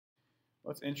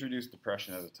Let's introduce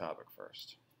depression as a topic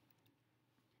first.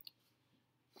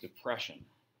 Depression.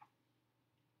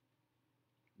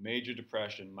 Major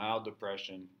depression, mild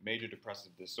depression, major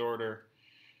depressive disorder.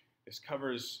 This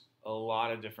covers a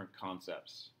lot of different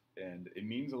concepts, and it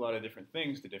means a lot of different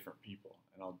things to different people.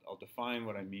 And I'll define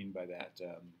what I mean by that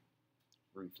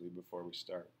briefly before we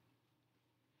start.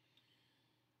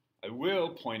 I will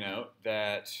point out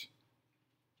that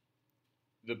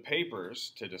the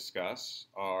papers to discuss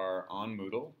are on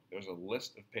Moodle. There's a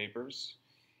list of papers,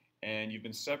 and you've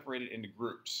been separated into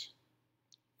groups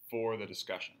for the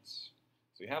discussions.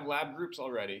 So you have lab groups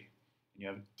already, and you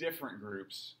have different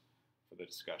groups for the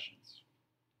discussions.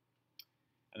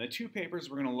 And the two papers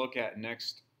we're going to look at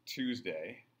next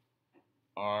Tuesday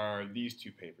are these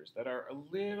two papers that are a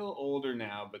little older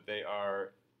now, but they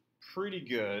are pretty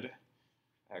good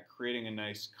at creating a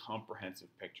nice comprehensive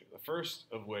picture. The first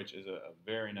of which is a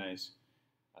very nice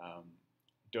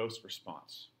dose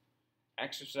response.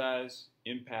 Exercise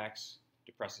impacts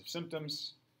depressive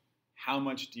symptoms. How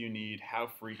much do you need? How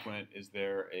frequent? Is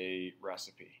there a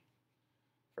recipe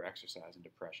for exercise and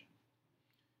depression?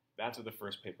 That's what the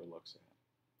first paper looks at.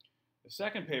 The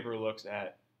second paper looks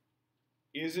at,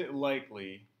 is it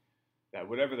likely that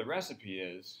whatever the recipe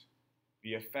is,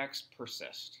 the effects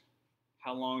persist?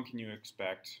 How long can you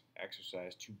expect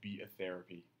exercise to be a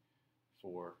therapy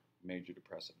for major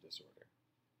depressive disorder?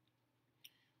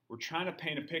 We're trying to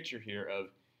paint a picture here of,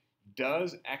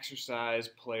 does exercise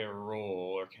play a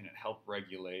role, or can it help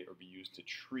regulate or be used to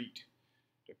treat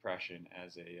depression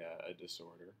as a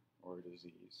disorder or a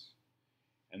disease?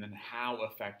 And then how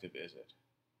effective is it?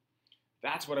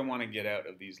 That's what I want to get out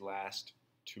of these last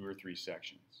 2 or 3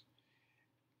 sections.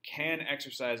 Can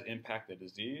exercise impact the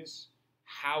disease?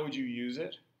 How would you use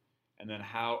it? And then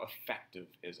how effective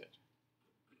is it?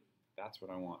 That's what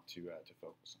I want to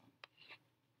focus on.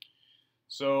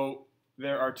 So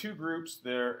there are 2 groups.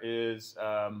 There is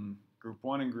group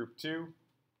 1 and group 2.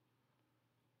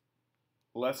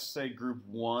 Let's say group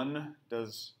 1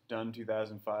 does done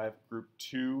 2005. Group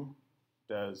 2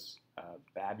 does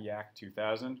Babiak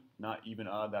 2000. Not even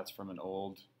odd. That's from an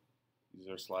old. These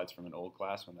are slides from an old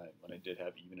class when I did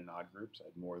have even and odd groups. I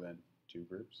had more than 2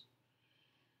 groups.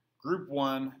 Group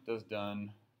 1 does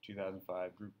done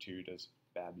 2005. Group 2 does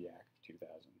Babiak 2000.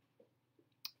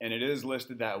 And it is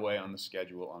listed that way on the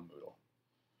schedule on Moodle.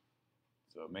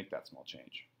 So make that small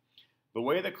change. The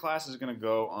way the class is going to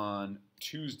go on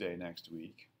Tuesday next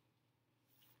week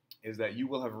is that you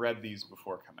will have read these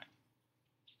before coming.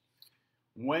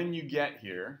 When you get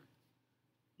here,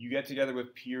 you get together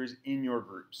with peers in your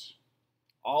groups.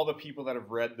 All the people that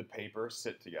have read the paper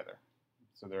sit together.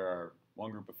 So there are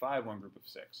one group of 5, one group of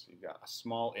 6. You've got a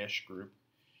small-ish group.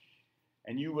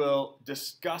 And you will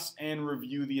discuss and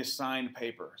review the assigned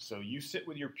paper. So you sit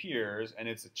with your peers, and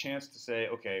it's a chance to say,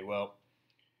 okay, well,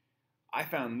 I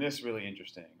found this really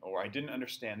interesting, or I didn't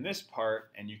understand this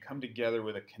part, and you come together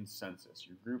with a consensus.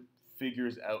 Your group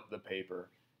figures out the paper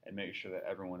and makes sure that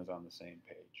everyone is on the same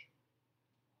page.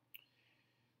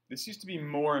 This used to be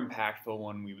more impactful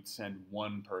when we would send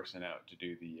one person out to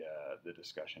do the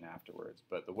discussion afterwards.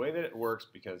 But the way that it works,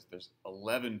 because there's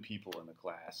 11 people in the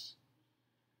class,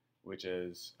 which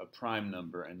is a prime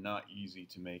number and not easy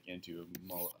to make into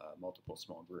multiple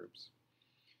small groups.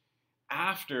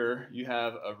 After you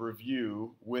have a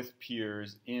review with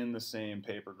peers in the same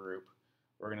paper group,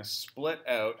 we're going to split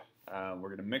out, we're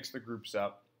going to mix the groups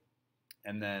up,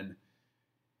 and then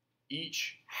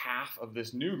each half of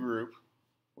this new group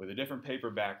with a different paper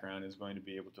background is going to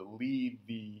be able to lead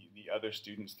the other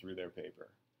students through their paper.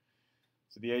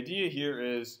 So the idea here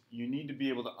is you need to be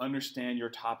able to understand your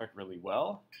topic really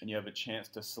well, and you have a chance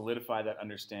to solidify that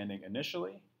understanding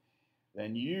initially.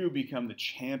 Then you become the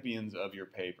champions of your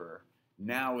paper.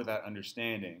 Now with that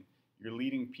understanding, you're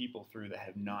leading people through that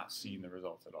have not seen the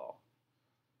results at all.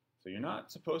 So you're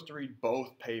not supposed to read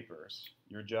both papers.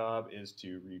 Your job is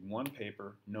to read one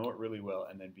paper, know it really well,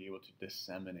 and then be able to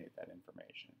disseminate that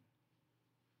information.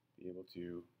 Be able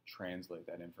to translate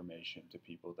that information to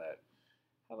people that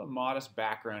have a modest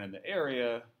background in the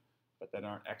area, but that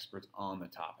aren't experts on the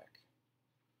topic.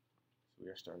 So we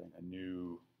are starting a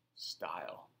new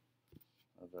style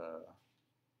of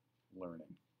learning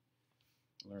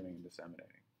and disseminating.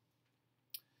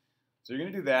 So you're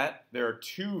going to do that. There are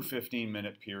 2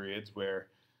 15-minute periods where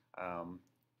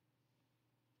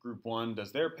Group 1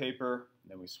 does their paper,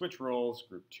 then we switch roles,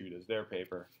 Group 2 does their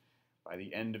paper. By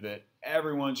the end of it,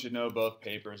 everyone should know both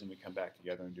papers, and we come back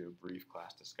together and do a brief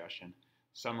class discussion.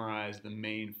 Summarize the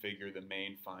main figure, the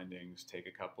main findings, take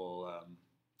a couple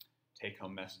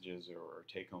take-home messages or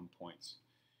take-home points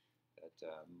that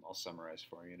I'll summarize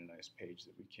for you in a nice page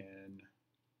that we can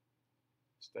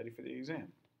study for the exam.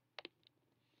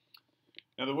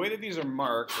 Now, the way that these are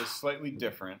marked is slightly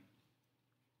different.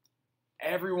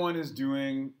 Everyone is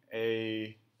doing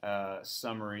a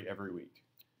summary every week.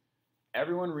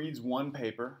 Everyone reads one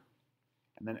paper,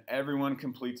 and then everyone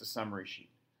completes a summary sheet.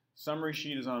 Summary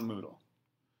sheet is on Moodle.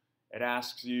 It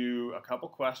asks you a couple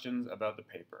questions about the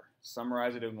paper.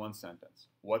 Summarize it in one sentence.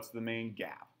 What's the main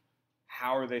gap?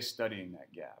 How are they studying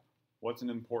that gap? What's an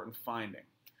important finding?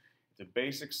 It's a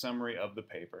basic summary of the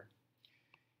paper.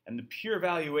 And the peer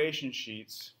evaluation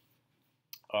sheets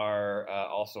are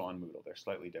also on Moodle. They're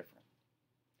slightly different.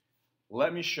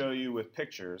 Let me show you with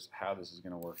pictures how this is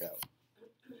going to work out.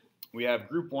 We have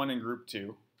group 1 and group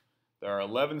 2. There are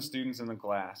 11 students in the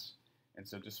class, and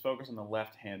so just focus on the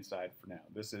left-hand side for now.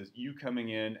 This is you coming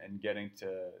in and getting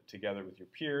together with your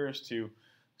peers to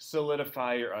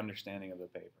solidify your understanding of the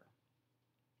paper.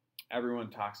 Everyone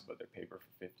talks about their paper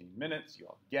for 15 minutes. You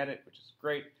all get it, which is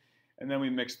great. And then we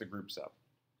mix the groups up.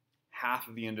 Half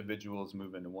of the individuals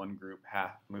move into one group,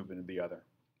 half move into the other.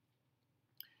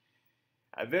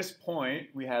 At this point,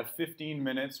 we have 15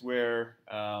 minutes where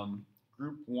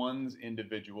Group 1's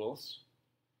individuals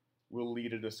will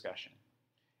lead a discussion.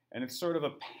 And it's sort of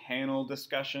a panel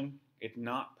discussion. It's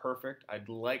not perfect. I'd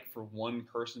like for one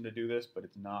person to do this, but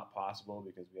it's not possible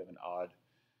because we have an odd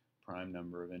prime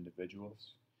number of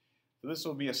individuals. So this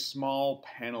will be a small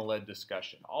panel-led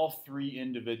discussion. All 3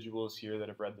 individuals here that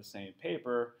have read the same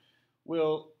paper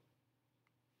will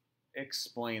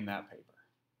explain that paper.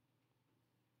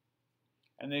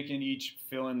 And they can each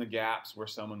fill in the gaps where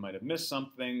someone might have missed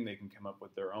something. They can come up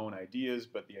with their own ideas,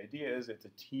 but the idea is it's a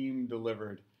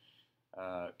team-delivered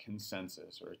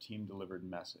consensus or a team-delivered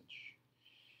message.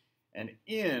 And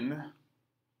in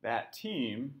that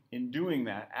team, in doing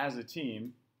that as a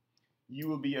team, you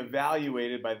will be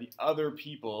evaluated by the other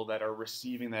people that are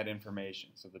receiving that information.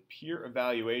 So the peer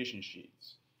evaluation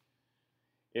sheets,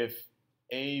 if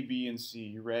A, B, and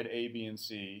C, read A, B, and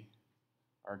C,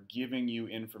 are giving you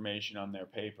information on their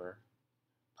paper,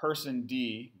 person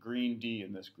D, green D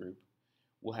in this group,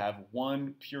 will have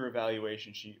one peer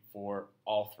evaluation sheet for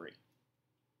all 3.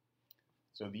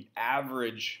 So the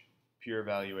average peer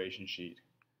evaluation sheet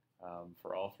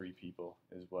for all 3 people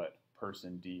is what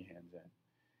person D hands in.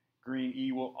 Green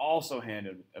E will also hand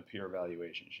in a peer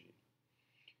evaluation sheet.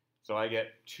 So I get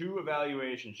 2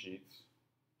 evaluation sheets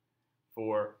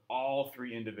for all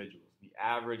 3 individuals, the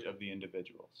average of the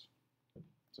individuals.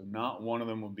 So not one of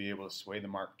them will be able to sway the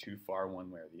mark too far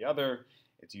one way or the other.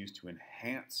 It's used to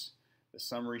enhance the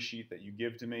summary sheet that you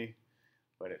give to me.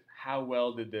 But how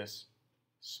well did this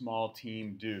small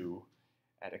team do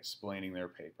at explaining their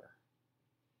paper?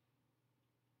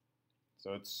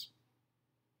 So it's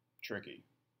tricky.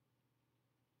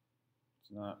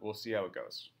 It's not, we'll see how it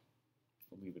goes.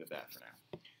 We'll leave it at that for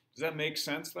now. Does that make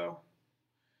sense though?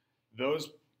 Those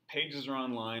pages are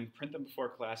online. Print them before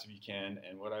class if you can.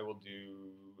 And what I will do,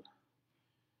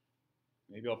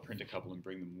 maybe I'll print a couple and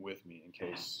bring them with me in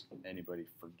case anybody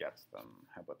forgets them.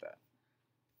 How about that?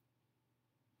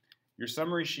 Your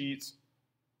summary sheets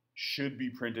should be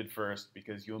printed first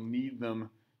because you'll need them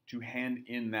to hand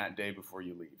in that day before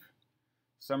you leave.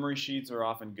 Summary sheets are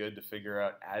often good to figure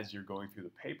out as you're going through the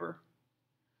paper.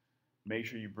 Make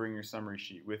sure you bring your summary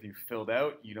sheet with you filled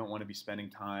out. You don't want to be spending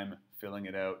time filling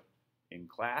it out in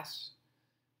class.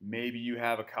 Maybe you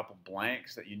have a couple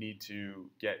blanks that you need to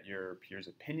get your peer's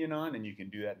opinion on, and you can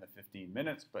do that in the 15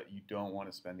 minutes, but you don't want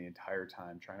to spend the entire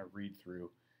time trying to read through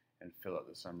and fill out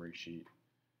the summary sheet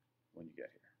when you get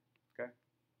here,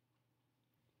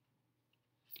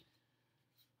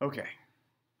 okay? Okay.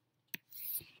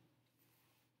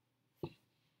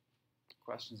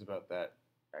 Questions about that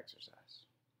exercise?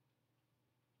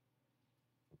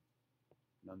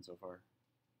 None so far?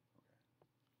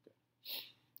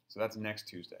 So that's next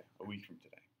Tuesday, a week from today.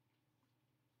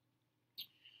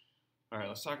 All right,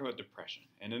 let's talk about depression.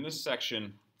 And in this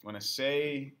section, when I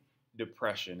say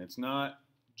depression, it's not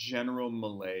general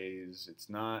malaise, it's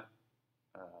not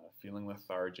feeling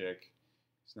lethargic,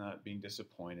 it's not being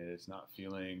disappointed, it's not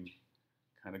feeling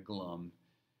kind of glum.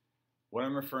 What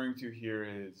I'm referring to here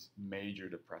is major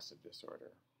depressive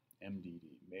disorder, MDD,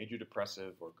 major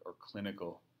depressive or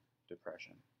clinical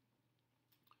depression.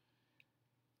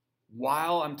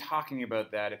 While I'm talking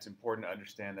about that, it's important to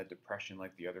understand that depression,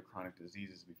 like the other chronic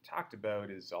diseases we've talked about,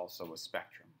 is also a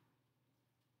spectrum.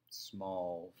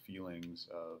 Small feelings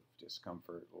of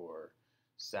discomfort or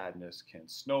sadness can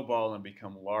snowball and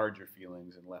become larger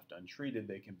feelings, and left untreated,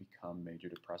 they can become major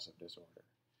depressive disorder.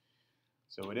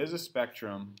 So it is a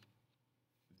spectrum.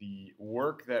 The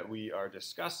work that we are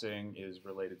discussing is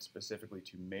related specifically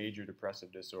to major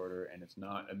depressive disorder, and it's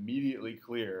not immediately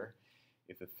clear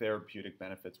if the therapeutic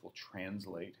benefits will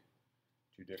translate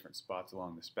to different spots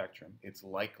along the spectrum. It's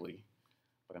likely,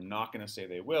 but I'm not going to say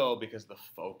they will because the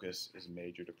focus is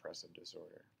major depressive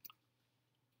disorder.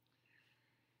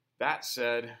 That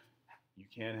said, you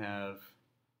can have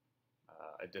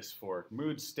a dysphoric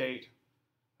mood state,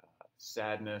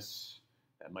 sadness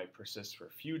that might persist for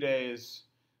a few days,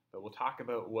 but we'll talk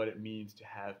about what it means to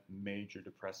have major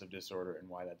depressive disorder and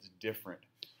why that's different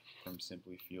from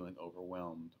simply feeling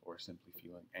overwhelmed or simply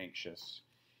feeling anxious.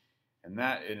 And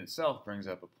that in itself brings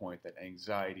up a point that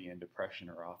anxiety and depression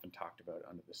are often talked about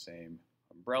under the same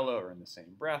umbrella or in the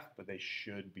same breath, but they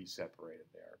should be separated.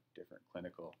 They are different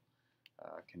clinical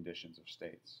conditions or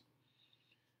states.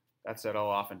 That said, I'll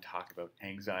often talk about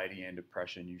anxiety and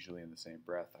depression usually in the same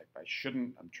breath. I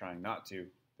shouldn't. I'm trying not to.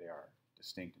 They are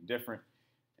distinct and different.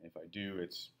 And if I do,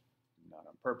 it's not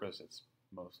on purpose. It's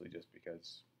mostly just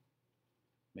because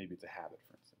maybe it's a habit,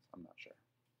 for instance. I'm not sure.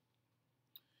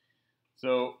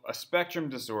 So a spectrum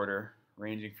disorder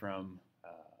ranging from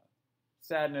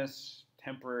sadness,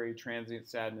 temporary transient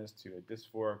sadness, to a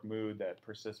dysphoric mood that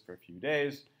persists for a few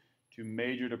days, to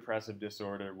major depressive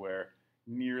disorder where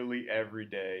nearly every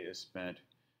day is spent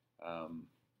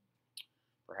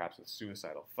perhaps with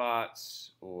suicidal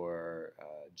thoughts or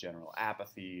general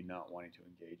apathy, not wanting to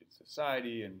engage in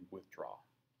society, and withdrawal.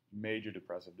 Major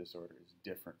depressive disorder is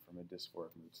different from a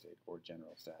dysphoric mood state or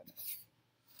general sadness.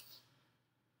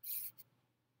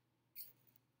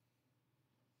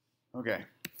 Okay.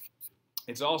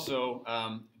 It's also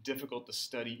difficult to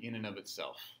study in and of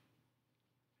itself.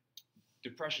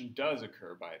 Depression does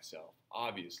occur by itself,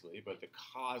 obviously, but the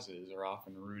causes are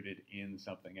often rooted in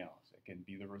something else. It can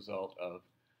be the result of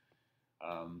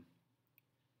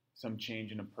some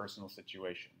change in a personal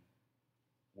situation,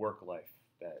 work life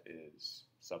that is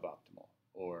suboptimal,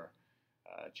 or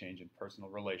change in personal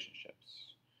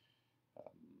relationships,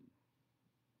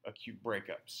 acute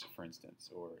breakups, for instance,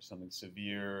 or something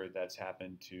severe that's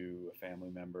happened to a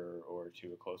family member or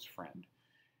to a close friend.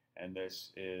 And this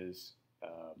is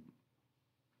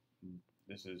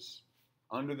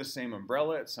under the same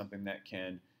umbrella. It's something that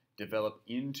can develop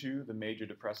into the major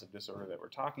depressive disorder that we're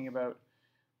talking about,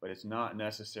 but it's not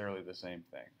necessarily the same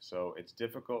thing. So it's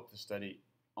difficult to study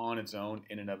on its own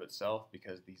in and of itself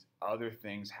because these other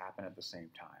things happen at the same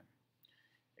time.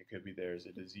 It could be there's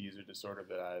a disease or disorder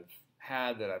that I've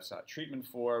had that I've sought treatment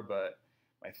for, but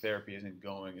my therapy isn't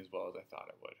going as well as I thought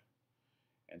it would.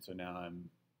 And so now I'm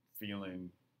feeling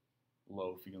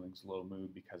low feelings, low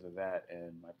mood because of that,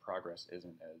 and my progress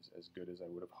isn't as good as I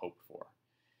would have hoped for.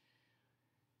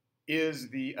 Is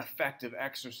the effect of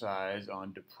exercise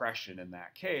on depression in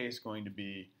that case going to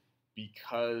be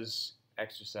because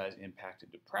exercise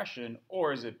impacted depression,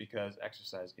 or is it because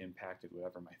exercise impacted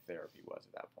whatever my therapy was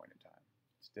at that point in time?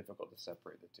 It's difficult to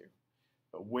separate the two.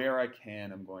 But where I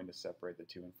can, I'm going to separate the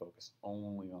two and focus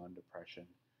only on depression,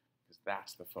 because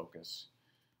that's the focus,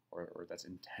 or that's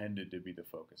intended to be the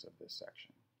focus of this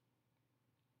section.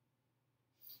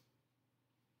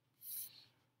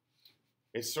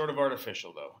 It's sort of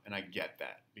artificial, though, and I get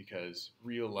that, because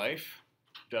real life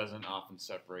doesn't often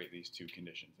separate these two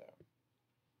conditions out.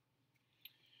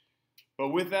 But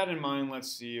with that in mind,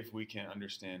 let's see if we can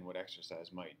understand what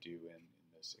exercise might do in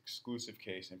this exclusive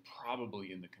case and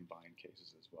probably in the combined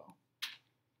cases as well.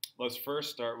 Let's first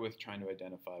start with trying to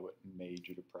identify what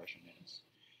major depression is.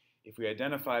 If we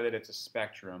identify that it's a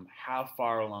spectrum, how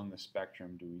far along the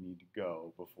spectrum do we need to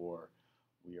go before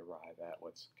we arrive at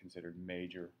what's considered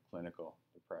major clinical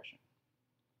depression?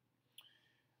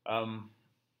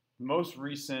 Most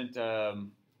recent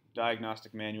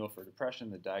diagnostic manual for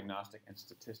depression, the Diagnostic and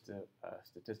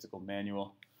Statistical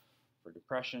Manual for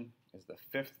Depression, is the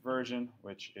 5th version,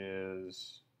 which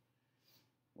is,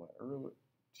 early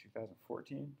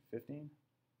 2014, 15?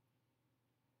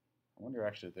 I wonder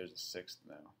actually if there's a 6th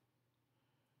now.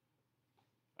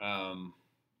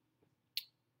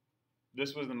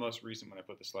 This was the most recent when I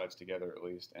put the slides together, at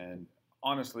least, and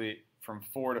honestly, from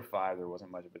 4 to 5, there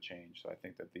wasn't much of a change, so I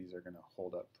think that these are going to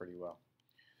hold up pretty well.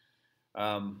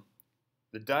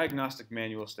 The diagnostic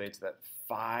manual states that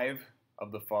 5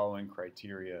 of the following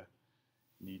criteria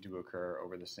need to occur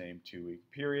over the same 2-week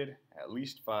period, at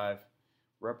least 5,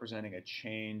 representing a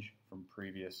change from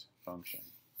previous function.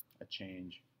 A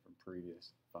change from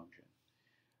previous function.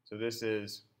 So this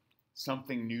is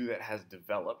something new that has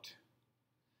developed,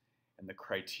 and the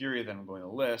criteria that I'm going to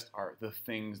list are the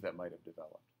things that might have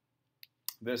developed.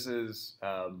 This is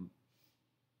a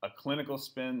clinical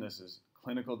spin. This is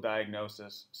clinical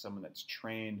diagnosis. Someone that's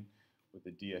trained with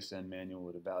the DSM manual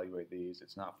would evaluate these.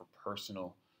 It's not for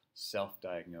personal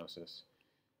self-diagnosis,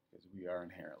 because we are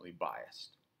inherently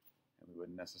biased, and we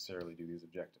wouldn't necessarily do these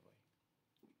objectively.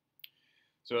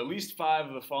 So at least 5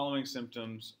 of the following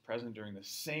symptoms present during the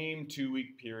same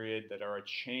 2-week period that are a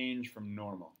change from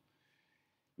normal.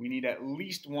 We need at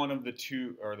least one of the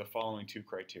following 2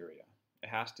 criteria. It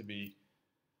has to be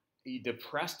a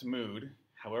depressed mood,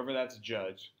 however that's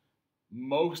judged,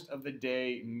 most of the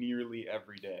day, nearly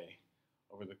every day,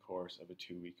 over the course of a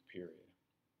 2-week period.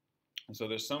 And so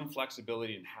there's some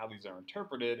flexibility in how these are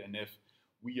interpreted, and if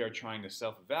we are trying to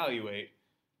self-evaluate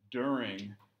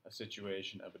during a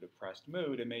situation of a depressed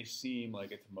mood, it may seem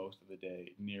like it's most of the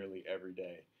day, nearly every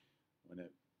day, when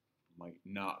it might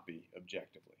not be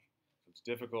objectively. So it's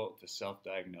difficult to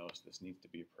self-diagnose. This needs to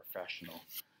be a professional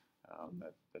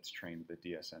that's trained with the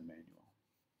DSM manual.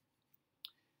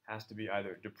 Has to be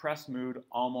either depressed mood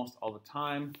almost all the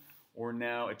time, or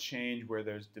now a change where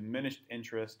there's diminished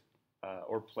interest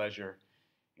or pleasure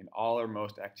in all or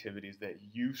most activities that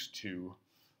used to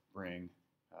bring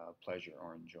pleasure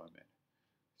or enjoyment.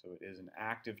 So it is an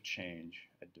active change,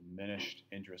 a diminished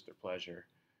interest or pleasure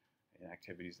in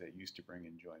activities that used to bring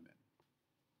enjoyment.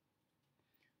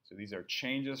 So these are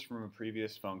changes from a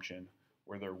previous function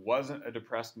where there wasn't a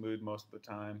depressed mood most of the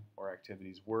time, or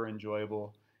activities were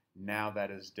enjoyable. Now that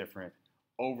is different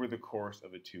over the course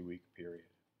of a 2-week period.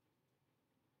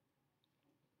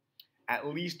 At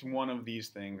least one of these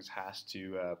things has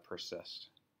to persist.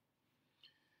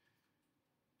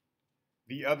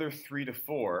 The other 3 to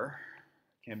 4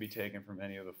 can be taken from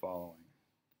any of the following.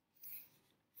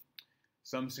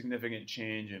 Some significant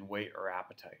change in weight or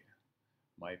appetite.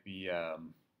 Might be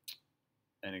an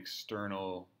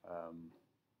external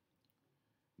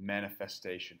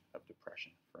manifestation of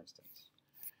depression, for instance.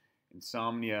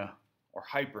 Insomnia or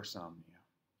hypersomnia.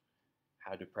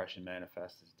 How depression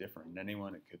manifests is different in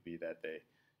anyone. It could be that they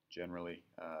generally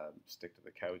stick to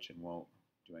the couch and won't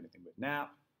do anything but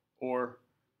nap, or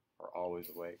are always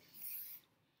awake.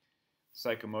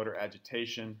 Psychomotor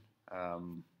agitation,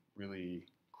 really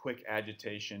quick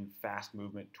agitation, fast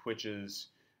movement, twitches,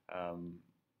 and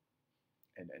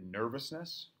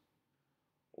nervousness,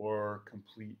 or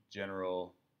complete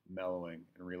general mellowing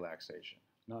and relaxation.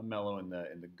 Not mellow in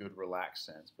the good relaxed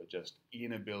sense, but just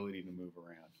inability to move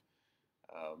around,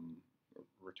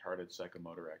 retarded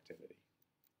psychomotor activity,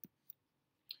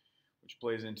 which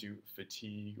plays into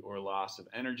fatigue or loss of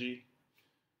energy,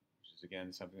 which is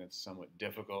again something that's somewhat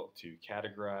difficult to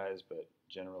categorize, but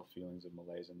general feelings of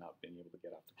malaise and not being able to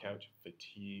get off the couch,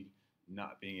 fatigue,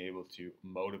 not being able to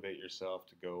motivate yourself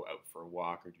to go out for a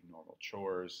walk or do normal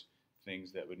chores,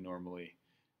 things that would normally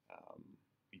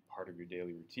be part of your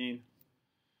daily routine.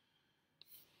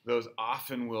 Those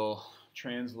often will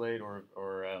translate or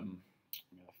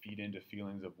feed into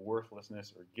feelings of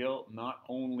worthlessness or guilt. Not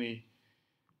only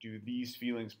do these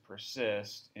feelings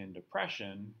persist in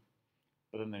depression,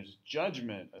 but then there's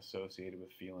judgment associated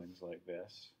with feelings like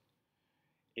this.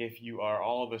 If you are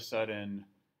all of a sudden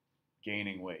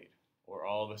gaining weight, or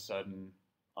all of a sudden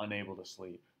unable to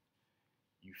sleep,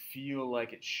 you feel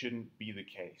like it shouldn't be the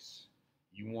case.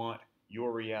 You want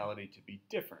your reality to be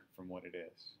different from what it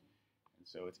is. And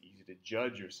so it's easy to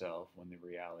judge yourself when the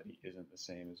reality isn't the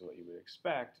same as what you would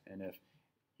expect. And if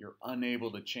you're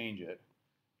unable to change it,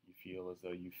 you feel as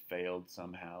though you failed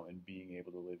somehow in being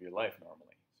able to live your life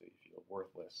normally. So you feel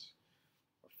worthless,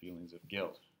 or feelings of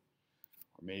guilt.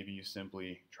 Or maybe you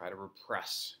simply try to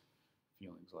repress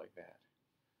feelings like that.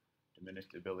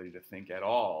 Diminished ability to think at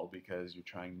all because you're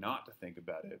trying not to think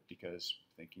about it, because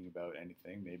thinking about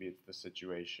anything, maybe it's the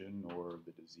situation or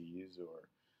the disease or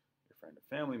your friend or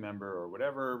family member or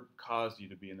whatever caused you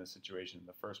to be in this situation in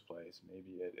the first place,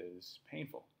 maybe it is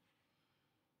painful.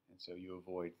 And so you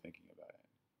avoid thinking about it.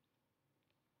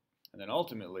 And then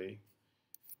ultimately,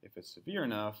 if it's severe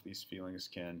enough, these feelings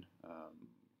can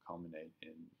culminate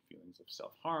in feelings of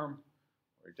self-harm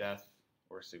or death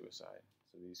or suicide.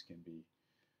 So these can be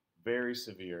very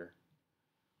severe.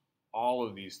 All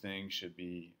of these things should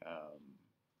be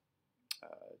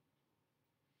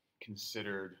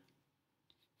considered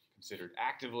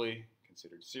actively,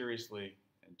 considered seriously,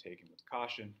 and taken with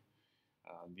caution.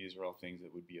 These are all things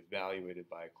that would be evaluated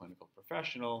by a clinical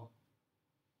professional,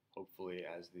 hopefully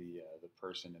as the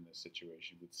person in this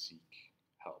situation would seek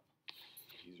help.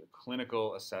 These are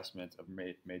clinical assessments of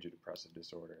major depressive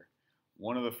disorder.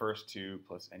 One of the first 2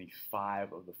 plus any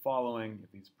 5 of the following,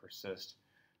 if these persist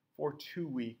for 2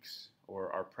 weeks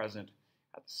or are present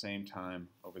at the same time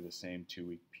over the same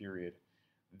 2-week period,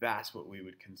 that's what we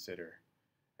would consider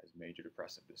as major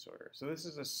depressive disorder. So this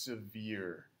is a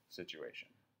severe situation.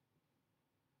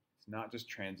 It's not just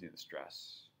transient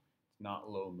stress. It's not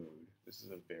low mood. This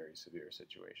is a very severe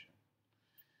situation.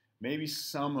 Maybe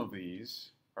some of these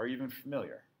are even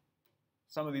familiar.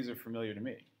 Some of these are familiar to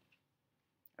me.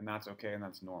 And that's okay, and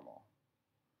that's normal.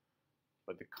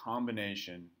 But the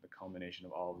culmination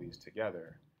of all of these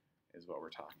together is what we're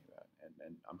talking about.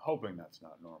 And I'm hoping that's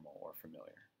not normal or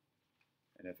familiar.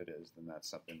 And if it is, then that's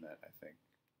something that I think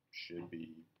should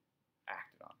be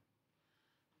acted on.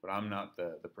 But I'm not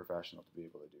the professional to be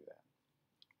able to do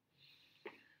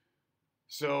that.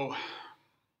 So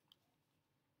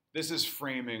this is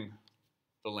framing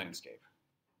the landscape.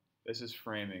 This is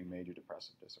framing major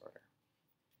depressive disorder.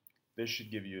 This should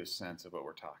give you a sense of what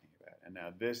we're talking about. And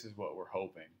now this is what we're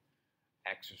hoping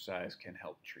exercise can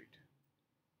help treat.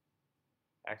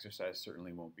 Exercise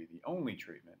certainly won't be the only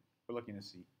treatment. We're looking to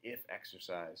see if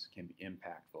exercise can be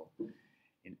impactful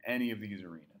in any of these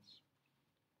arenas.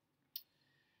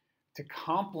 To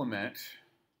complement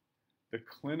the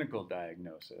clinical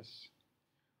diagnosis,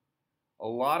 a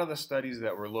lot of the studies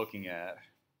that we're looking at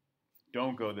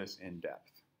don't go this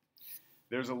in-depth.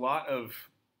 There's a lot of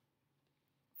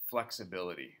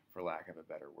flexibility, for lack of a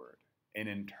better word, in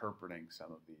interpreting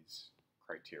some of these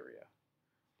criteria.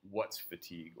 What's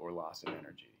fatigue or loss of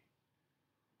energy?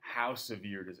 How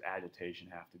severe does agitation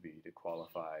have to be to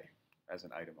qualify as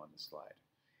an item on the slide?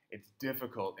 It's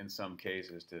difficult in some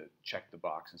cases to check the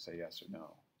box and say yes or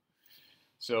no.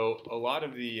 So a lot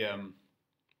of the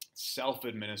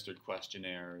self-administered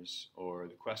questionnaires, or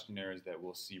the questionnaires that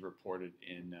we'll see reported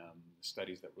in the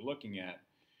studies that we're looking at,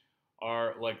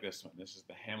 are like this one. This is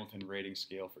the Hamilton Rating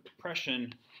Scale for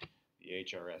Depression, the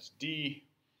HRSD,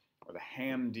 or the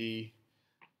HAM-D.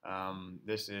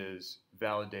 This is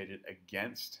validated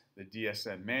against the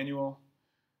DSM manual.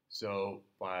 So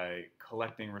by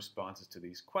collecting responses to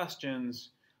these questions,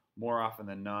 more often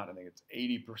than not, I think it's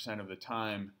 80% of the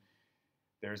time,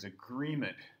 there's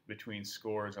agreement between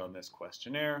scores on this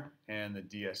questionnaire and the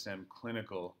DSM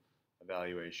clinical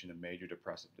evaluation of major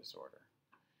depressive disorder.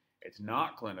 It's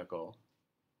not clinical,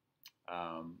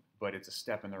 but it's a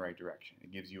step in the right direction.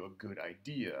 It gives you a good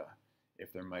idea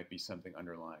if there might be something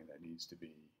underlying that needs to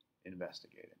be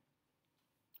investigated.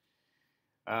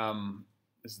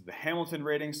 This is the Hamilton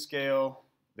Rating Scale.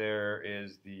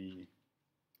 There's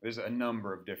a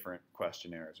number of different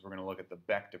questionnaires. We're going to look at the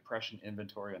Beck Depression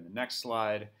Inventory on the next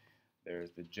slide.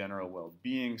 There's the General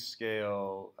Well-Being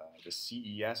Scale, the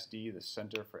CES-D, the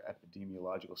Center for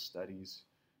Epidemiological Studies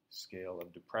Scale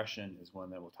of Depression, is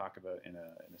one that we'll talk about in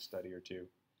a study or two.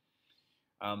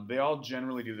 They all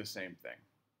generally do the same thing.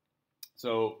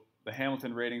 So the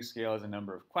Hamilton Rating Scale has a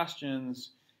number of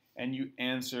questions, and you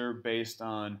answer based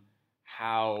on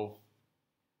how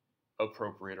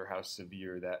appropriate or how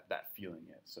severe that feeling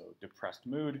is. So depressed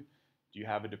mood, do you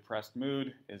have a depressed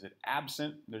mood? Is it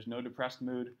absent, there's no depressed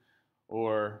mood?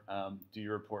 Or do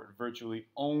you report virtually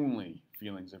only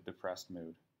feelings of depressed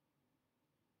mood?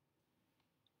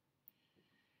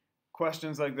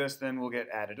 Questions like this then will get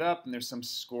added up, and there's some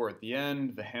score at the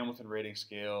end. The Hamilton Rating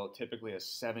Scale typically has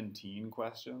 17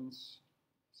 questions.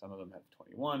 Some of them have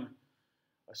 21.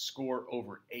 A score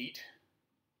over 8.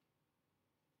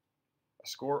 A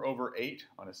score over 8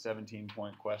 on a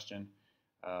 17-point question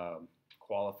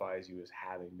qualifies you as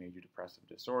having major depressive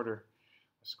disorder.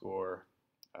 A score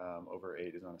over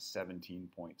 8 is on a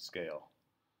 17-point scale.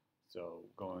 So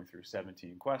going through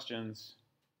 17 questions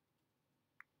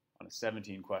on a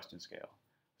 17-question scale,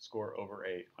 score over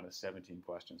 8 on a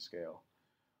 17-question scale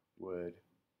would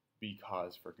be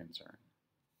cause for concern.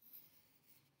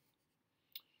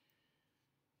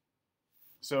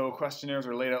 So questionnaires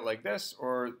are laid out like this,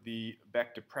 or the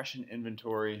Beck Depression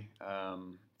Inventory,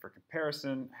 for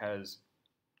comparison, has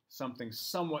something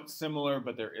somewhat similar,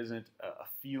 but there isn't a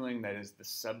feeling that is the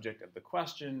subject of the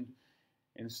question.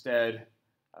 Instead,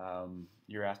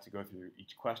 you're asked to go through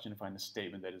each question and find the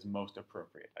statement that is most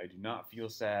appropriate. I do not feel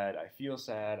sad. I feel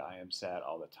sad. I am sad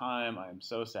all the time. I am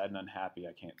so sad and unhappy.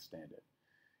 I can't stand it.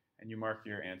 And you mark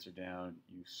your answer down.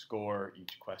 You score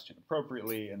each question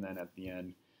appropriately, and then at the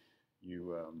end,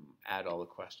 you add all the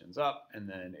questions up, and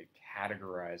then it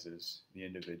categorizes the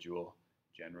individual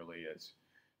generally as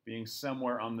being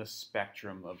somewhere on the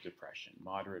spectrum of depression: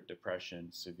 moderate depression,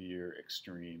 severe,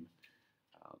 extreme.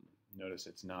 Notice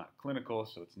it's not clinical,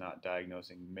 so it's not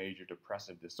diagnosing major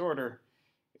depressive disorder.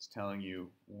 It's telling you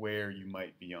where you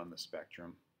might be on the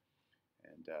spectrum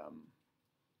and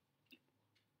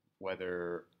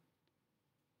whether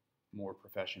more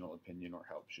professional opinion or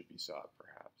help should be sought,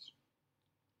 perhaps.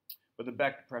 But the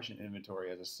Beck Depression Inventory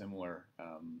has a similar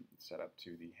setup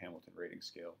to the Hamilton Rating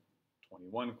Scale.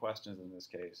 21 questions in this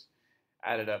case,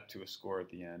 added up to a score at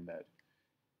the end that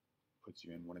puts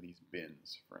you in one of these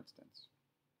bins, for instance.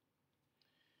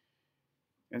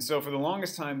 And so for the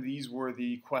longest time, these were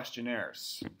the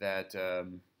questionnaires that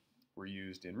were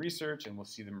used in research, and we'll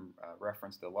see them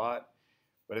referenced a lot.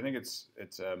 But I think it's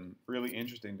really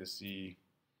interesting to see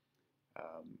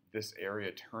This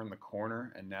area turned the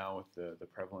corner, and now with the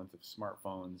prevalence of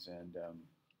smartphones and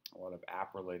a lot of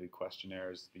app-related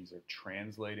questionnaires, these are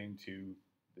translating to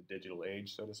the digital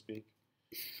age, so to speak.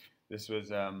 This was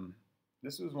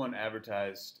one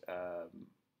advertised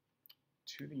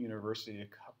to the university a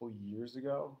couple years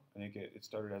ago. I think it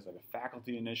started as like a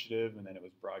faculty initiative, and then it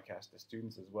was broadcast to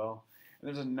students as well. And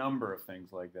there's a number of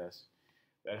things like this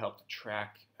that help to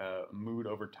track mood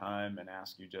over time and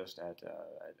ask you just at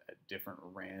different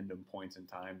random points in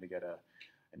time to get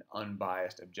an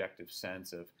unbiased, objective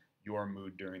sense of your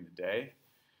mood during the day.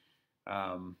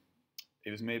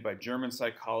 It was made by German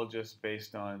psychologists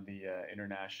based on the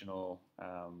International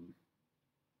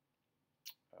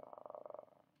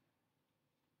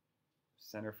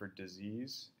Center for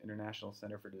Disease.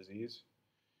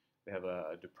 They have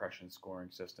a depression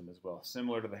scoring system as well,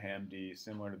 similar to the HAM-D,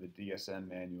 similar to the DSM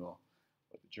manual,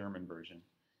 but the German version.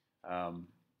 And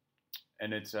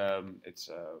it's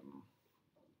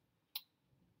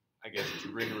I guess it's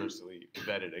rigorously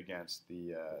vetted against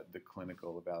the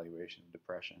clinical evaluation of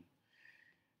depression.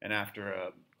 And after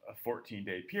a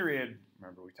 14-day period,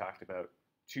 remember we talked about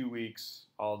 2 weeks,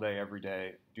 all day, every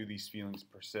day, do these feelings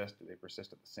persist? Do they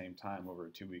persist at the same time over a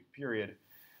 2-week period?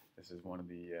 This is one of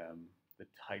the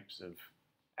types of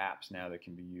apps now that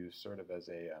can be used sort of as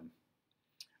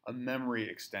a memory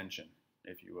extension,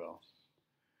 if you will.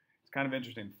 It's kind of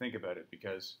interesting to think about it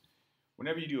because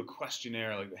whenever you do a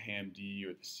questionnaire like the HAM-D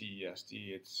or the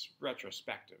CES-D, it's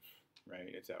retrospective,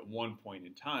 right? It's at one point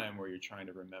in time where you're trying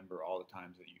to remember all the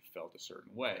times that you felt a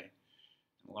certain way.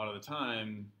 And a lot of the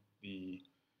time, the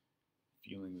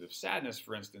feelings of sadness,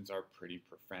 for instance, are pretty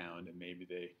profound, and maybe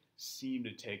they seem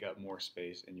to take up more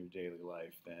space in your daily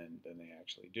life than they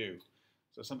actually do.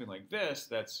 So something like this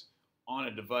that's on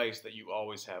a device that you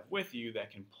always have with you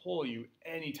that can pull you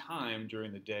anytime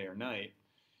during the day or night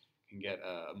can get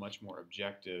a much more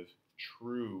objective,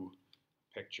 true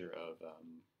picture of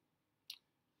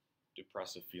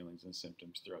depressive feelings and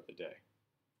symptoms throughout the day.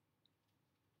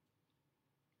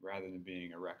 Rather than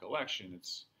being a recollection,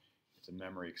 it's a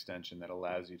memory extension that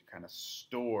allows you to kind of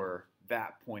store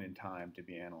that point in time to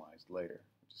be analyzed later,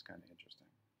 which is kind of interesting.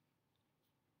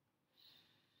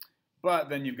 But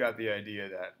then you've got the idea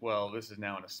that, well, this is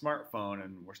now on a smartphone,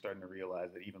 and we're starting to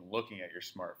realize that even looking at your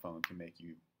smartphone can make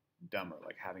you dumber.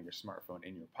 Like having your smartphone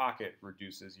in your pocket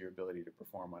reduces your ability to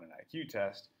perform on an IQ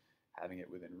test. Having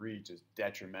it within reach is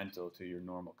detrimental to your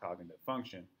normal cognitive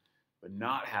function, but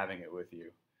not having it with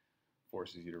you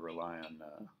forces you to rely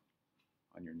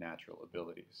on your natural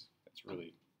abilities. It's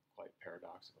really quite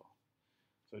paradoxical.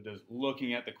 So does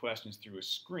looking at the questions through a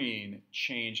screen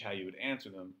change how you would answer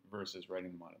them versus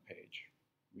writing them on a page?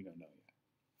 We don't know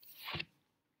yet.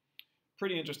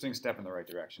 Pretty interesting step in the right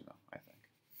direction, though, I think.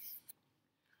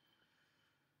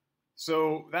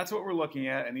 So that's what we're looking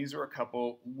at, and these are a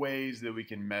couple ways that we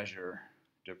can measure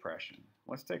depression.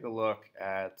 Let's take a look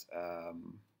at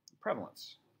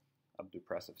prevalence of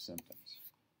depressive symptoms.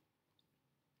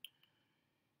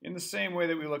 In the same way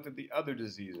that we looked at the other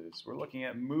diseases, we're looking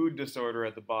at mood disorder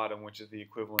at the bottom, which is the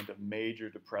equivalent of major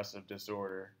depressive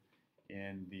disorder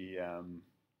in the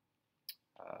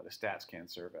StatsCan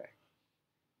survey.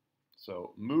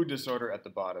 So mood disorder at the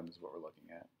bottom is what we're looking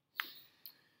at.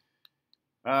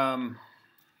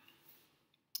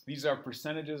 These are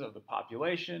percentages of the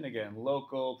population, again,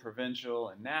 local, provincial,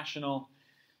 and national.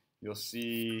 You'll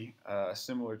see a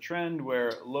similar trend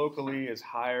where locally is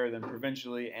higher than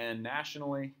provincially and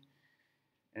nationally.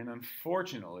 And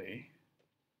unfortunately,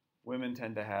 women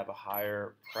tend to have a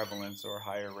higher prevalence or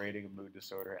higher rating of mood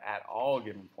disorder at all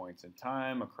given points in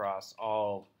time across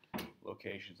all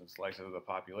locations and slices of the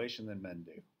population than men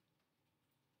do.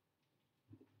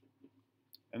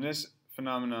 And this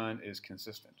phenomenon is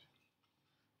consistent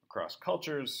across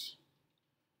cultures,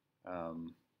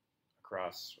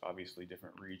 across obviously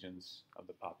different regions of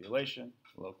the population,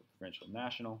 local, provincial,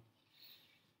 national.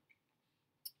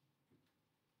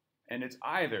 And it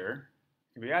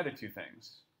can be either two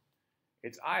things.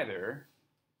 It's either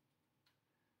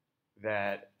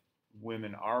that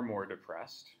women are more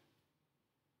depressed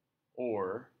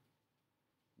or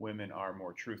women are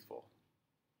more truthful.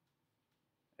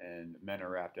 And men are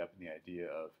wrapped up in the idea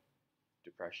of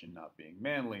depression not being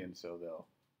manly, and so they'll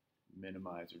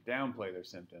minimize or downplay their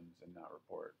symptoms and not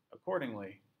report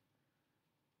accordingly.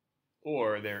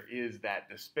 Or there is that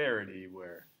disparity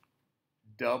where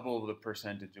double the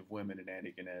percentage of women in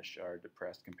Antigonish are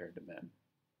depressed compared to men,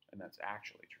 and that's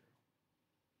actually true.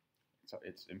 So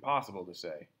it's impossible to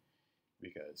say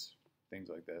because things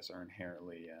like this are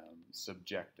inherently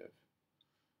subjective.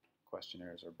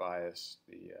 Questionnaires are biased.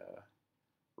 The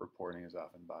reporting is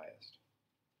often biased.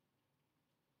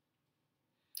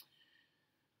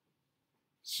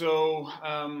 So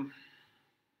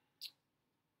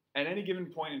at any given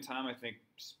point in time, I think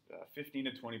 15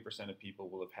 to 20% of people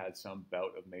will have had some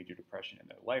bout of major depression in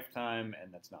their lifetime,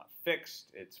 and that's not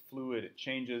fixed. It's fluid, it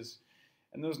changes,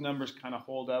 and those numbers kind of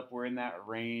hold up. We're in that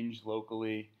range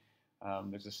locally.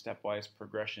 There's a stepwise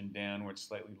progression downward,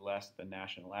 slightly less than the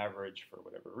national average for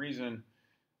whatever reason.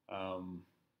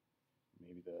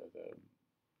 Maybe the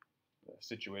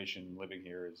situation living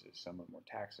here is somewhat more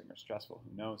taxing or stressful,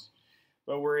 who knows.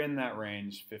 But we're in that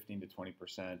range, 15 to 20%,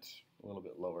 a little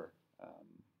bit lower,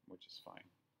 which is fine.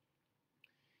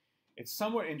 It's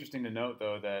somewhat interesting to note,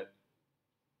 though, that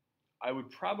I would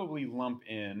probably lump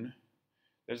in,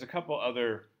 there's a couple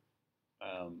other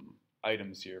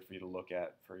items here for you to look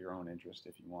at for your own interest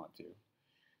if you want to.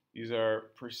 These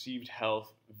are perceived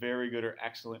health, very good or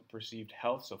excellent perceived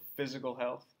health, so physical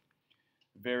health,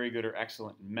 very good or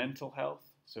excellent mental health,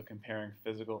 so comparing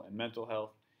physical and mental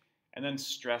health, and then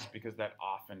stress, because that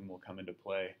often will come into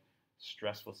play.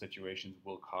 Stressful situations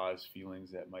will cause feelings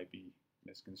that might be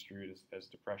misconstrued as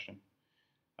depression.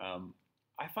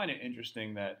 I find it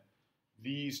interesting that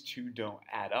these two don't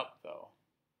add up, though.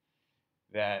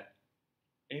 That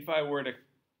if I were to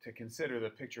consider the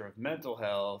picture of mental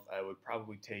health, I would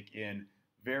probably take in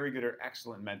very good or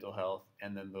excellent mental health,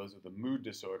 and then those with a mood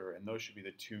disorder, and those should be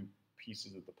the two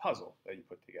pieces of the puzzle that you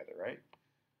put together, right?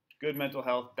 Good mental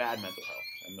health, bad mental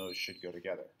health, and those should go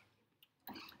together.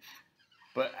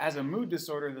 But as a mood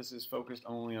disorder, this is focused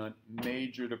only on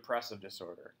major depressive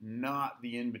disorder, not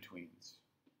the in-betweens.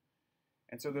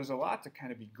 And so there's a lot to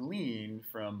kind of be gleaned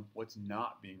from what's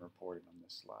not being reported on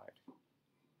this slide.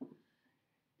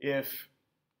 If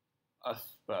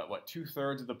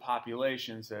 2/3 of the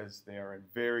population says they are in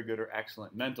very good or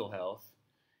excellent mental health,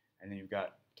 and then you've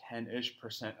got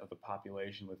 10-ish% of the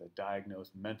population with a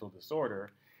diagnosed mental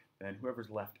disorder, then whoever's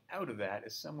left out of that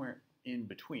is somewhere in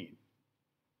between,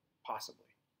 possibly.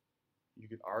 You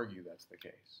could argue that's the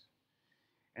case.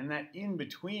 And that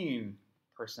in-between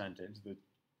percentage, the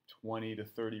 20 to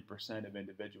 30% of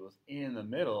individuals in the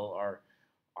middle, are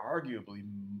arguably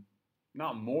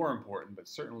not more important, but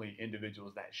certainly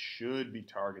individuals that should be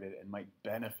targeted and might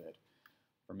benefit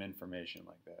from information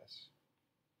like this.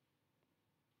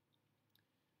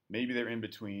 Maybe they're in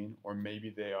between, or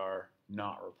maybe they are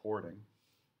not reporting.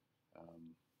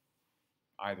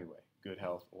 Either way, good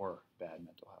health or bad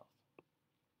mental health.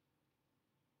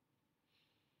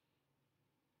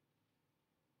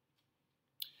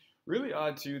 Really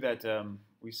odd, too, that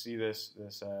we see this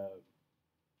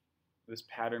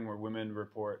pattern where women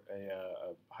report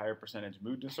a higher percentage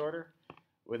mood disorder,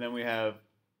 but then we have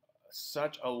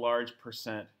such a large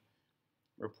percent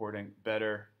reporting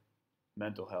better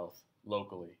mental health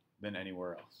locally than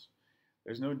anywhere else.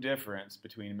 There's no difference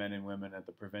between men and women at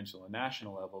the provincial and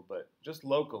national level, but just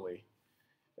locally,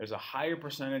 there's a higher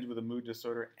percentage with a mood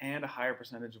disorder and a higher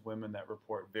percentage of women that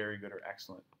report very good or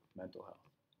excellent mental health.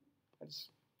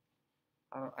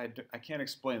 I can't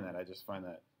explain that. I just find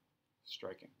that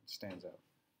striking. It stands out.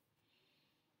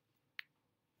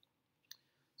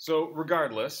 So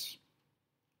regardless,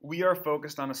 we are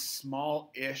focused on a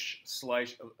small-ish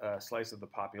slice of the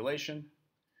population,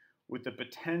 with the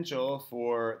potential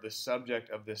for the subject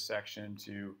of this section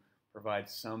to provide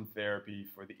some therapy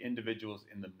for the individuals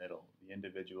in the middle, the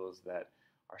individuals that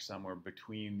are somewhere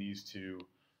between these two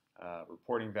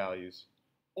reporting values,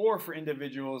 or for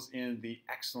individuals in the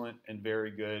excellent and very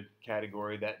good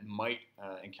category that might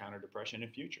encounter depression in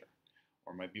the future,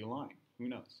 or might be lying. Who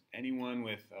knows? Anyone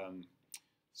with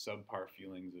subpar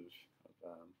feelings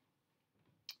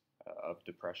of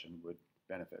depression would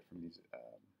benefit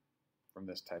from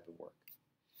this type of work.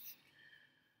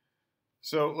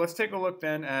 So let's take a look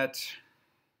then at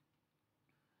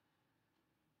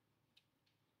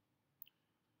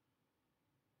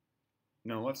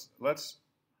let's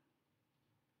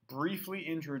briefly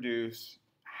introduce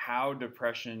how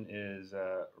depression is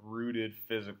rooted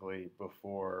physically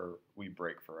before we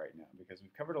break for right now, because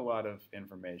we've covered a lot of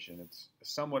information. It's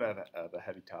somewhat of a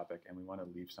heavy topic, and we want to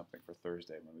leave something for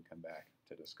Thursday when we come back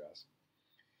to discuss.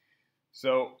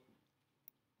 So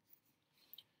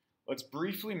let's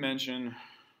briefly mention,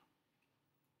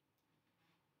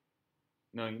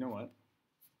 no, you know what?